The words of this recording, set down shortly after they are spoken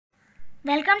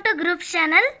Welcome to groups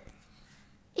channel.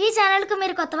 ఈ ఛానల్కు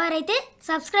మీరు కొత్తవారైతే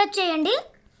సబ్స్క్రైబ్ చేయండి.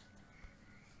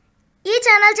 ఈ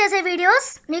ఛానల్ చేసే వీడియోస్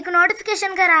మీకు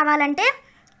నోటిఫికేషన్గా రావాలంటే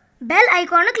బెల్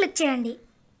ఐకాన్ను క్లిక్ చేయండి.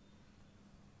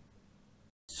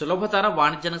 సులభతర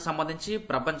వాణిజ్యానికి సంబంధించి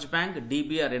ప్రపంచ బ్యాంక్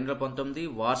DBR 2019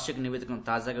 వార్షిక నివేదికను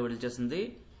తాజాగా విడుదల చేసింది.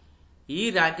 ఈ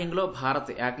ర్యాంకింగ్లో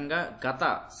భారత్ ఏకంగా గత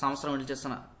సంవత్సరం విడుదల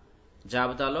చేసిన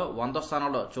జాబితాలో 100వ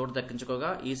స్థానంలో చోటు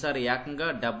దక్కించుకోగా ఈసారి ఏకంగా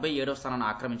 77వ స్థానాన్ని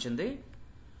ఆక్రమించింది.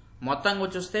 మొత్తంగా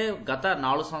చూస్తే గత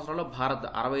 4 సంవత్సరాల్లో భారత్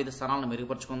 65 స్థానాలను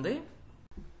మెరుగుపరుచుకుంది.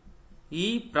 ఈ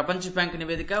ప్రపంచ బ్యాంక్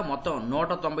నివేదిక మొత్తం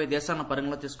 190 దేశాలను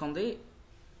పరిగణలో తీసుకుంది.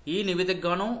 ఈ నివేదికకు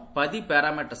గాను 10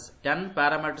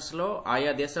 పారామీటర్స్ లో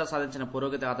ఆయా దేశాలు సాధించిన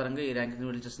పురోగతి ఆధారంగా ఈ ర్యాంకింగ్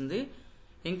విడుదల చేసింది.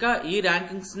 ఇంకా ఈ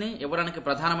ర్యాంకింగ్స్ ని ఇవ్వడానికి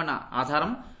ప్రధానమైన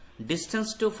ఆధారం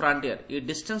డిస్టెన్స్ టు ఫ్రాంటియర్. ఈ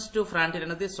డిస్టెన్స్ టు ఫ్రాంటియర్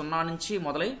అనేది 0 నుంచి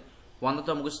మొదలై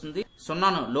 100తో ముగుస్తుంది.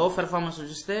 0ను లో పెర్ఫార్మెన్స్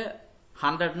సూచిస్తే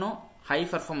 100ను హై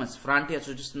పెర్ఫార్మెన్స్ ఫ్రాంటియర్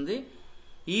సూచిస్తుంది.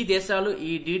 ఈ దేశాలు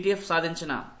ఈ DTF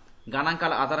సాధించిన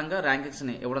గణాంకాల ఆధారంగా ర్యాంకింగ్స్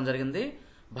ని ఇవ్వడం జరిగింది.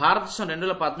 భారతదేశం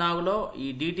 2014లో ఈ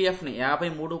DTF ని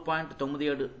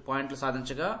 53.97 పాయింట్లు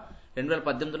సాధించగా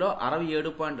 2018లో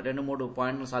 67.23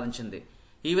 పాయింట్లు సాధించింది.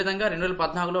 ఈ విధంగా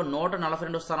 2014లో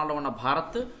 142 స్థానాల్లో ఉన్న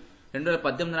భారత్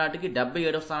 2018 నాటికి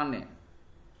 77వ స్థానాన్ని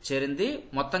చేరింది.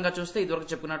 మొత్తంగా చూస్తే ఇదివరకు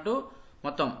చెప్పినట్టు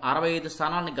మొత్తం 65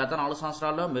 స్థానాలని గత 4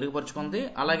 సంవత్సరాల్లో మెరుగుపరుచుకుంది.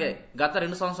 అలాగే గత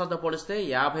 2 సంవత్సరాలతో పోలిస్తే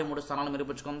 53 స్థానాలు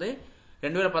మెరుగుపరుచుకుంది.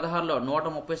 2016లో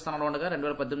 130 స్థానాలు ఉండగా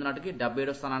 2018 నాటికి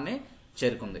 77వ స్థానాన్ని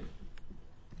చేరుకుంది.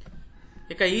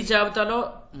 ఇక ఈ జాబితాలో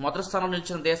మొదటి స్థానంలో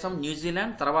నిలిచిన దేశం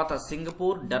న్యూజిలాండ్, తర్వాత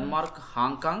సింగపూర్, డెన్మార్క్,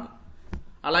 హాంకాంగ్,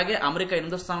 అలాగే అమెరికా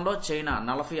 8వ స్థానంలో, చైనా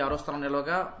 46వ స్థానం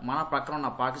నిలవగా మన పక్కన ఉన్న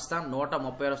పాకిస్తాన్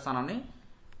 136వ స్థానాన్ని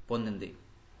పొందింది.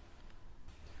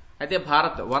 అయితే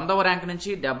భారత్ 100వ ర్యాంక్ నుంచి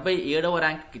 77వ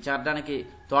ర్యాంక్ చేరడానికి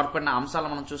తోడ్పడిన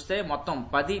అంశాలను మనం చూస్తే మొత్తం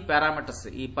 10 పారామీటర్స్,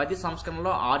 ఈ 10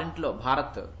 సంస్కరణలో 6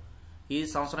 భారత్ ఈ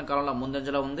సంవత్సరం కాలంలో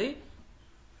ముందంజలో ఉంది.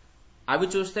 అవి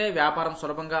చూస్తే వ్యాపారం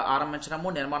సులభంగా ఆరంభించడము,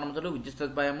 నిర్మాణ మందులు, విద్యుత్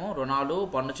సదుపాయము, రుణాలు,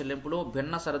 పన్ను చెల్లింపులు,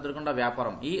 భిన్న సరిహద్దుకుండా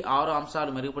వ్యాపారం. ఈ 6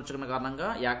 అంశాలు మెరుగుపరుచుకున్న కారణంగా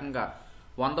ఏకంగా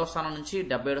 100వ స్థానం నుంచి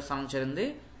 77వ స్థానం చేరింది.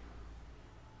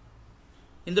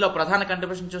 ఇందులో ప్రధాన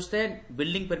కంట్రిబ్యూషన్ చూస్తే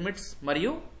బిల్డింగ్ పెర్మిట్స్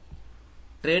మరియు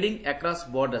ట్రేడింగ్ అక్రాస్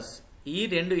బోర్డర్స్, ఈ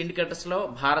 2 ఇండికేటర్స్ లో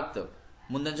భారత్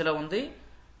ముందంజలో ఉంది.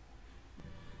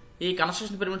 ఈ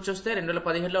కన్స్ట్రక్షన్ పెర్మిట్ చూస్తే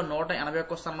 2017లో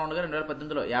 181 స్థానంలో ఉండగా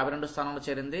 2018లో 52 స్థానంలో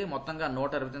చేరింది. మొత్తంగా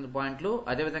 129 పాయింట్లు.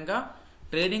 అదేవిధంగా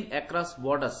ట్రేడింగ్ అక్రాస్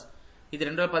బోర్డర్స్ ఇది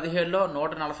 2017లో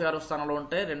 146 స్థానంలో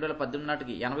ఉంటే 2018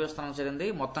 నాటికి 80వ స్థానం చేరింది.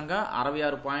 మొత్తంగా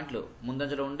 66 పాయింట్లు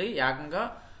ముందంజలో ఉండి ఏకంగా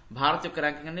భారత్ యొక్క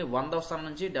ర్యాంకింగ్ ని 100వ స్థానం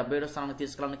నుంచి 77వ స్థానానికి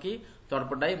తీసుకెళ్ళడానికి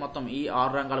తోడ్పడ్డాయి. మొత్తం ఈ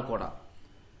 6 రంగాలు కూడా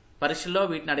పరీక్షల్లో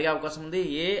వీటిని అడిగే అవకాశం ఉంది.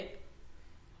 ఏ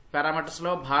పారామీటర్స్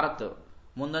లో భారత్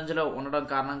ముందంజలో ఉండడం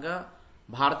కారణంగా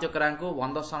భారత్ యొక్క ర్యాంకు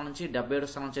 100వ స్థానం నుంచి 77వ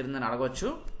స్థానం చేరిందని అడగవచ్చు.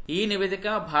 ఈ నివేదిక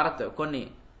భారత్ కొన్ని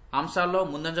అంశాల్లో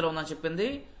ముందంజలో ఉందని చెప్పింది.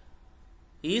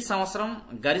 ఈ సంవత్సరం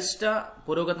గరిష్ట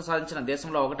పురోగతిని సాధించిన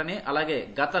దేశంలో ఒకటని, అలాగే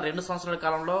గత 2 సంవత్సరాల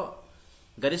కాలంలో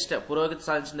గరిష్ట పురోగతి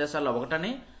సాధించిన దేశాల్లో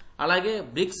ఒకటని, అలాగే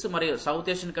బ్రిక్స్ మరియు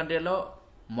సౌత్ ఏషియన్ కంట్రీలో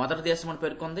మొదటి దేశం అని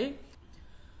పేర్కొంది.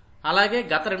 అలాగే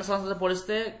గత 2 సంవత్సరాలతో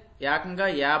పోలిస్తే ఏకంగా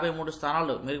 53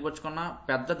 స్థానాలు మెరుగుపరుచుకున్న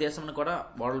పెద్ద దేశంని కూడా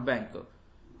వరల్డ్ బ్యాంక్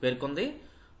పేర్కొంది.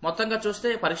 మొత్తంగా చూస్తే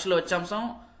పరీక్షలో వచ్చే అంశం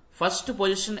first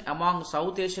position among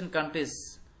south Asian countries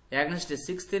against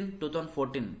 6th in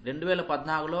 2014.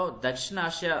 2014లో దక్షిణ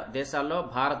ఆసియా దేశాల్లో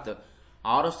భారత్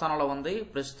 6వ స్థానంలో ఉంది.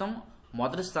 ప్రస్తుతం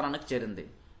మొదటి స్థానానికి చేరింది.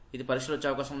 ఇది పరీక్షలో వచ్చే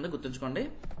అవకాశం ఉంది, గుర్తుంచుకోండి.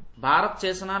 భారత్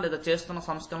చేసిన లేదా చేస్తున్న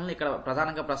సంస్కరణలు ఇక్కడ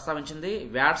ప్రధానంగా ప్రస్తావించింది.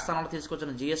 వ్యాట్ స్థానంలో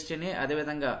తీసుకొచ్చిన GSTని,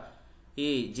 అదేవిధంగా ఈ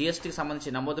GSTకి సంబంధించి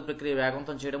నమోదు ప్రక్రియ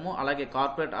వేగవంతం చేయడము, అలాగే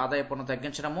కార్పొరేట్ ఆదాయ పన్ను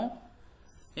తగ్గించడము,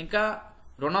 ఇంకా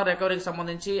రుణ రికవరీకి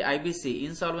సంబంధించి IBC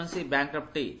ఇన్సాల్వెన్సీ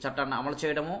బ్యాంక్రప్టీ చట్టాన్ని అమలు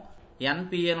చేయడము,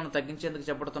 NPAలను తగ్గించేందుకు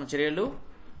చేపడుతున్న చర్యలు,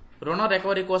 రుణ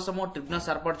రికవరీ కోసము ట్రిబ్యునల్స్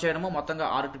ఏర్పాటు చేయడము, మొత్తంగా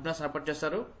 6 ట్రిబ్యునల్స్ ఏర్పాటు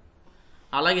చేశారు.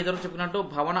 అలాగే ఇతరులు చెప్పినట్టు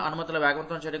భవన అనుమతుల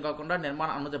వేగవంతం చేయడం కాకుండా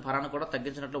నిర్మాణ అనుమతి భారాన్ని కూడా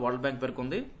తగ్గించినట్లు వరల్డ్ బ్యాంక్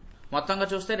పేర్కొంది. మొత్తంగా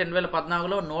చూస్తే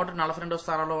 2014లో 142వ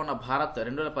స్థానంలో ఉన్న భారత్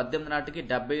 2018 నాటికి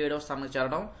 77వ స్థానానికి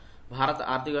చేరడం భారత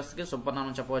ఆర్థిక వ్యవస్థకి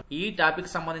సుపరిణామం చెప్పవచ్చు. ఈ టాపిక్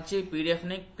సంబంధించి PDF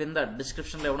ని కింద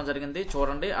డిస్క్రిప్షన్ లో ఇవ్వడం జరిగింది,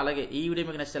 చూడండి. అలాగే ఈ వీడియో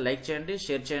మీకు నచ్చితే లైక్ చేయండి,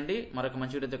 షేర్ చేయండి. మరొక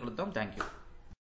మంచి వీడియోతో కలుద్దాం. Thank you.